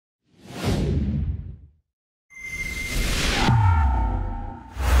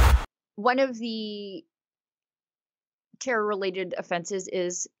one of the terror-related offenses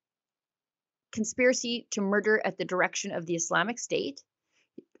is conspiracy to murder at the direction of the Islamic State.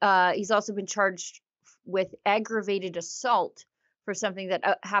 He's also been charged with aggravated assault for something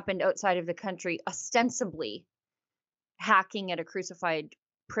that happened outside of the country, ostensibly hacking at a crucified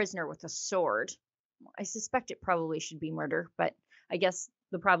prisoner with a sword. I suspect it probably should be murder, but I guess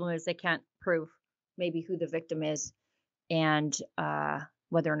the problem is they can't prove maybe who the victim is and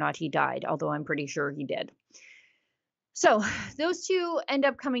whether or not he died, although I'm pretty sure he did. So those two end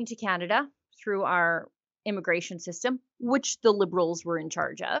up coming to Canada through our immigration system, which the Liberals were in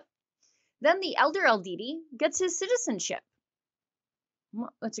charge of. Then the elder Eldidi gets his citizenship.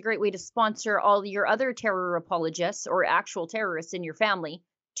 Well, that's a great way to sponsor all your other terror apologists or actual terrorists in your family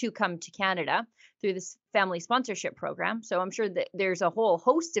to come to Canada through this family sponsorship program. So I'm sure that there's a whole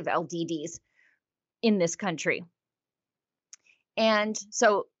host of LDDs in this country. And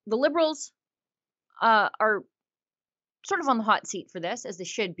so the Liberals are sort of on the hot seat for this, as they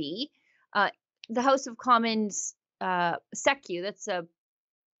should be. The House of Commons SECU, that's a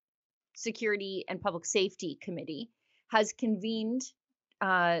Security and Public Safety Committee, has convened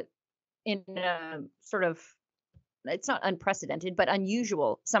in a sort of, it's not unprecedented, but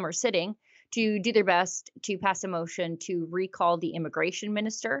unusual summer sitting to do their best to pass a motion to recall the immigration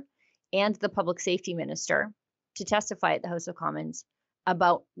minister and the public safety minister to testify at the House of Commons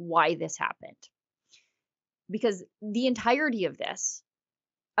about why this happened. Because the entirety of this,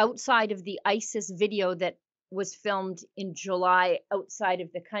 outside of the ISIS video that was filmed in July outside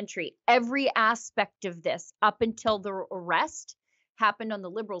of the country, every aspect of this up until the arrest happened on the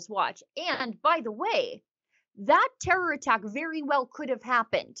Liberals' watch. And by the way, that terror attack very well could have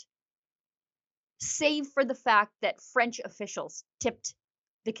happened, save for the fact that French officials tipped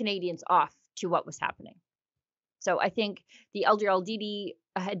the Canadians off to what was happening. So I think the elder Eldidi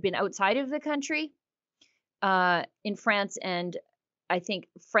had been outside of the country in France, and I think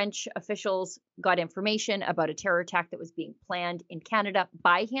French officials got information about a terror attack that was being planned in Canada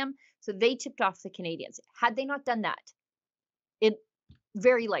by him. So they tipped off the Canadians. Had they not done that, it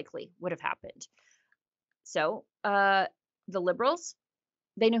very likely would have happened. So the Liberals,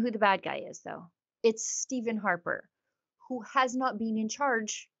 they know who the bad guy is, though. It's Stephen Harper, who has not been in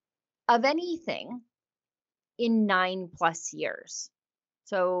charge of anything in 9+ years.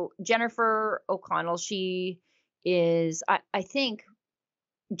 So Jennifer O'Connell, she is, I think,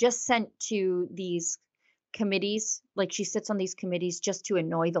 just sent to these committees, like she sits on these committees just to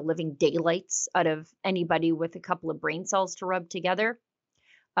annoy the living daylights out of anybody with a couple of brain cells to rub together.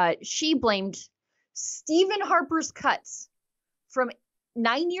 She blamed Stephen Harper's cuts from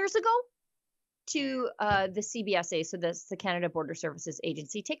 9 years ago to the CBSA, so that's the Canada Border Services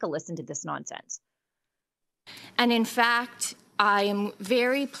Agency. Take a listen to this nonsense. And in fact, I am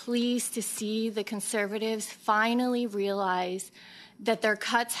very pleased to see the Conservatives finally realize that their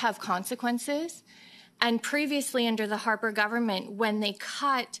cuts have consequences. And previously under the Harper government, when they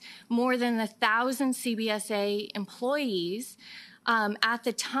cut more than 1,000 CBSA employees, at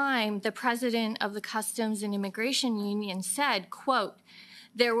the time, the president of the Customs and Immigration Union said, quote,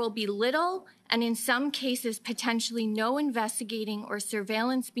 "There will be little and in some cases potentially no investigating or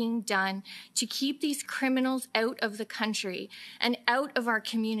surveillance being done to keep these criminals out of the country and out of our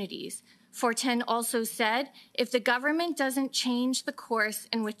communities." Fortin also said, if the government doesn't change the course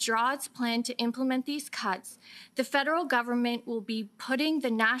and withdraw its plan to implement these cuts, the federal government will be putting the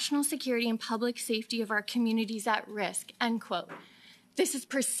national security and public safety of our communities at risk, end quote. This is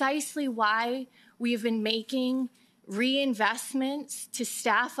precisely why we have been making reinvestments to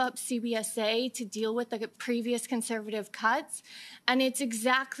staff up CBSA to deal with the previous Conservative cuts. And it's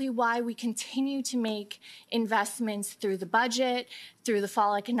exactly why we continue to make investments through the budget, through the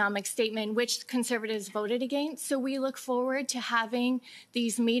fall economic statement, which Conservatives voted against. So we look forward to having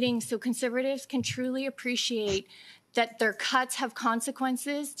these meetings so Conservatives can truly appreciate that their cuts have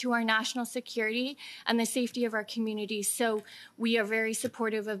consequences to our national security and the safety of our communities. So we are very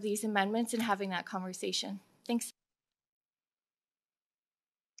supportive of these amendments and having that conversation. Thanks.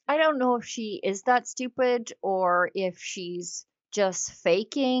 I don't know if she is that stupid or if she's just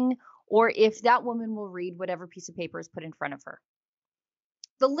faking or if that woman will read whatever piece of paper is put in front of her.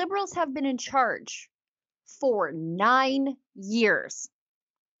 The Liberals have been in charge for 9 years.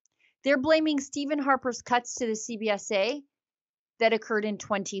 They're blaming Stephen Harper's cuts to the CBSA that occurred in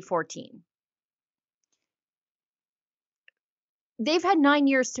 2014. They've had 9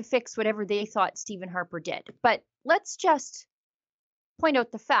 years to fix whatever they thought Stephen Harper did. But let's just point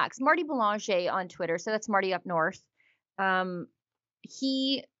out the facts. Marty Boulanger on Twitter, so that's Marty up north,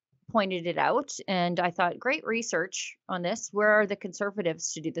 he pointed it out, and I thought, great research on this. Where are the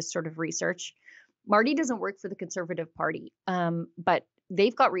Conservatives to do this sort of research? Marty doesn't work for the Conservative Party, but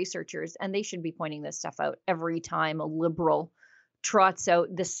they've got researchers, and they should be pointing this stuff out every time a Liberal trots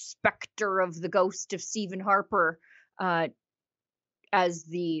out the specter of the ghost of Stephen Harper as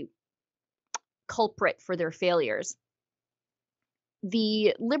the culprit for their failures.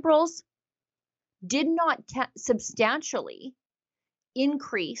 The Liberals did not substantially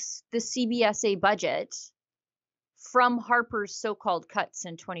increase the CBSA budget from Harper's so-called cuts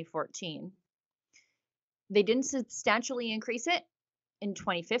in 2014. They didn't substantially increase it in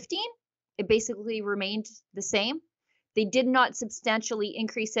 2015. It basically remained the same. They did not substantially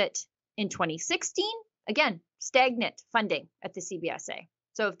increase it in 2016. Again, stagnant funding at the CBSA.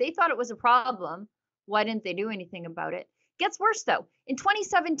 So if they thought it was a problem, why didn't they do anything about it? Gets worse though. In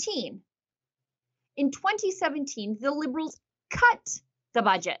 2017, the Liberals cut the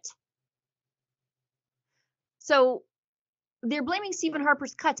budget. So they're blaming Stephen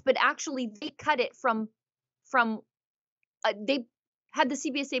Harper's cuts, but actually they cut it from they had the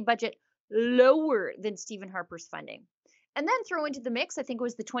CBSA budget lower than Stephen Harper's funding. And then throw into the mix, I think it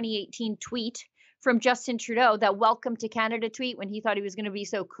was the 2018 tweet from Justin Trudeau, that welcome to Canada tweet, when he thought he was going to be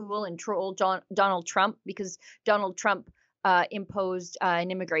so cool and troll Donald Trump, because Donald Trump imposed an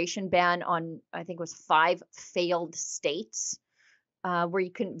immigration ban on, I think it was 5 failed states where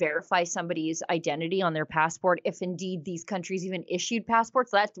you couldn't verify somebody's identity on their passport, if indeed these countries even issued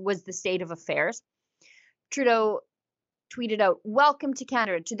passports. That was the state of affairs. Trudeau tweeted out, welcome to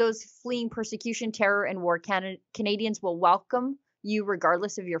Canada. To those fleeing persecution, terror, and war, Canadians will welcome you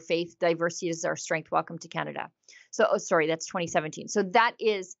regardless of your faith. Diversity is our strength. Welcome to Canada. So, oh, sorry, that's 2017. So that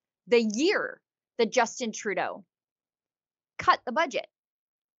is the year that Justin Trudeau cut the budget.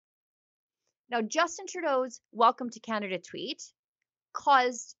 Now, Justin Trudeau's welcome to Canada tweet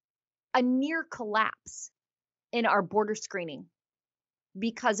caused a near collapse in our border screening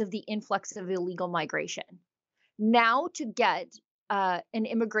because of the influx of illegal migration. Now, to get an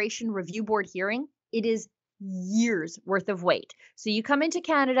immigration review board hearing, it is years worth of wait. So you come into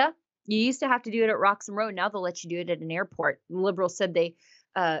Canada, you used to have to do it at Roxham Road. Now they'll let you do it at an airport. The Liberals said they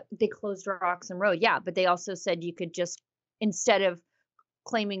closed Roxham Road. Yeah, but they also said you could just, instead of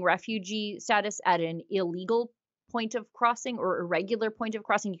claiming refugee status at an illegal point of crossing or irregular point of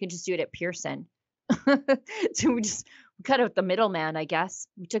crossing, you could just do it at Pearson. So we cut out the middleman, I guess.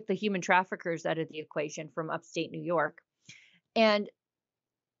 We took the human traffickers out of the equation from upstate New York. And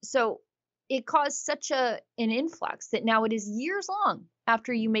so it caused such an influx that now it is years long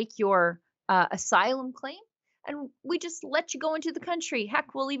after you make your asylum claim, and we just let you go into the country.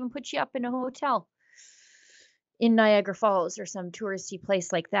 Heck, we'll even put you up in a hotel in Niagara Falls or some touristy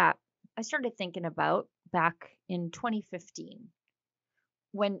place like that. I started thinking about back in 2015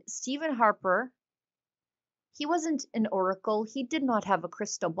 when Stephen Harper, he wasn't an oracle. He did not have a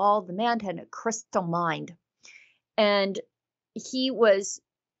crystal ball. The man had a crystal mind. And he was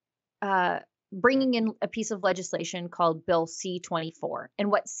bringing in a piece of legislation called Bill C-24.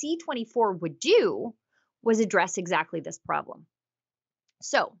 And what C-24 would do was address exactly this problem.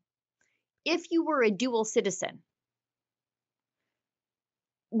 So if you were a dual citizen,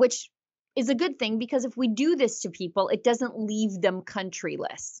 which is a good thing, because if we do this to people, it doesn't leave them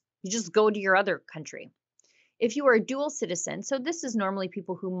countryless. You just go to your other country. If you are a dual citizen, so this is normally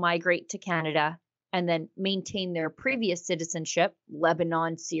people who migrate to Canada and then maintain their previous citizenship,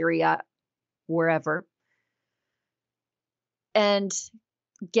 Lebanon, Syria, wherever, and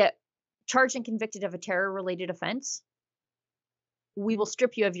get charged and convicted of a terror-related offense, we will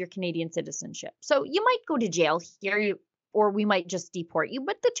strip you of your Canadian citizenship. So you might go to jail here, or we might just deport you,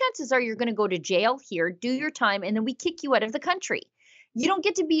 but the chances are you're going to go to jail here, do your time, and then we kick you out of the country. You don't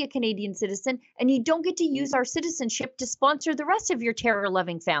get to be a Canadian citizen, and you don't get to use our citizenship to sponsor the rest of your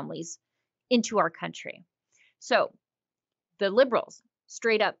terror-loving families into our country. So the Liberals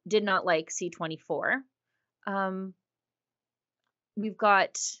straight up did not like C-24. We've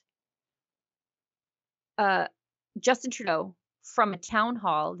got Justin Trudeau from a town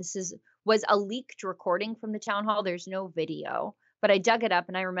hall. This was a leaked recording from the town hall. There's no video, but I dug it up,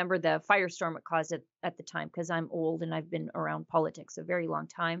 and I remember the firestorm it caused at the time, because I'm old and I've been around politics a very long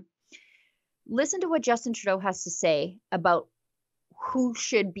time. Listen to what Justin Trudeau has to say about who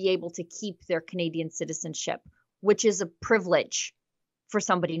should be able to keep their Canadian citizenship, which is a privilege for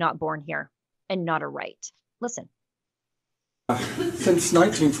somebody not born here and not a right. Listen. Since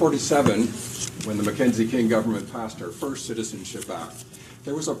 1947, when the Mackenzie King government passed our first Citizenship Act,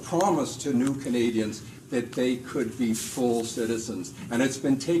 there was a promise to new Canadians that they could be full citizens, and it's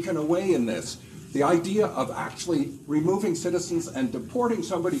been taken away in this. The idea of actually removing citizens and deporting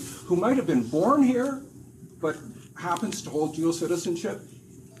somebody who might have been born here but happens to hold dual citizenship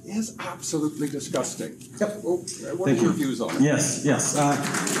is absolutely disgusting. Yep. What are your views on it? Yes, yes.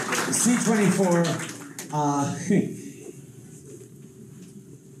 C-24,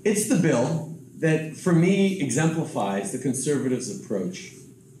 it's the bill that, for me, exemplifies the Conservatives' approach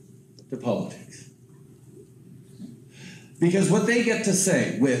to politics. Because what they get to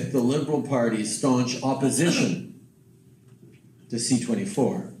say with the Liberal Party's staunch opposition to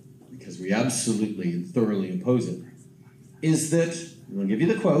C-24, because we absolutely and thoroughly oppose it, is that, and I'll give you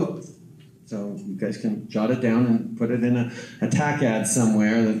the quote, so you guys can jot it down and put it in a tack ad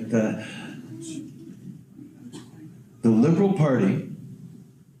somewhere, that the Liberal Party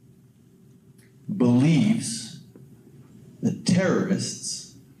believes that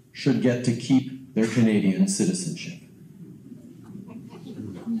terrorists should get to keep their Canadian citizenship.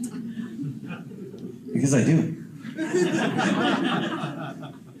 Because I do.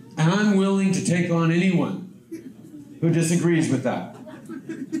 And I'm willing to take on anyone who disagrees with that.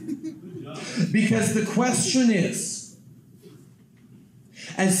 Because the question is,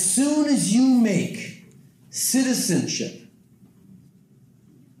 as soon as you make citizenship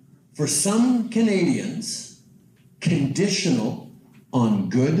for some Canadians conditional on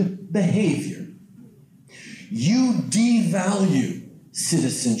good behavior, you devalue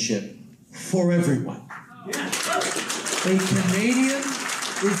citizenship for everyone. A Canadian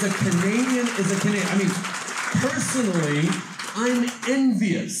is a Canadian is a Canadian. I mean, personally, I'm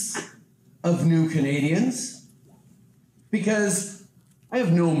envious of new Canadians because I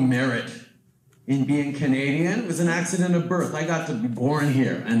have no merit in being Canadian. It was an accident of birth. I got to be born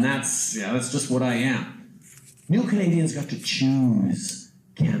here, and that's just what I am. New Canadians got to choose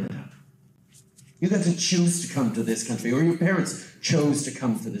Canada. You got to choose to come to this country, or your parents chose to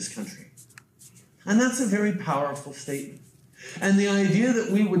come to this country. And that's a very powerful statement. And the idea that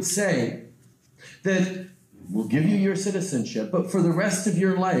we would say that we'll give you your citizenship, but for the rest of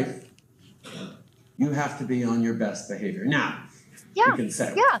your life, you have to be on your best behavior. Now, you can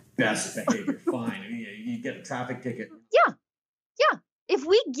say, best behavior, fine. You get a traffic ticket. Yeah. If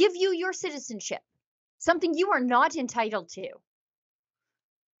we give you your citizenship, something you are not entitled to,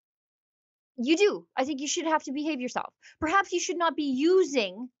 you do. I think you should have to behave yourself. Perhaps you should not be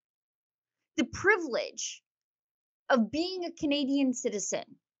using the privilege of being a Canadian citizen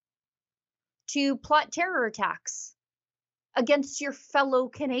to plot terror attacks against your fellow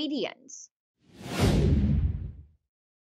Canadians.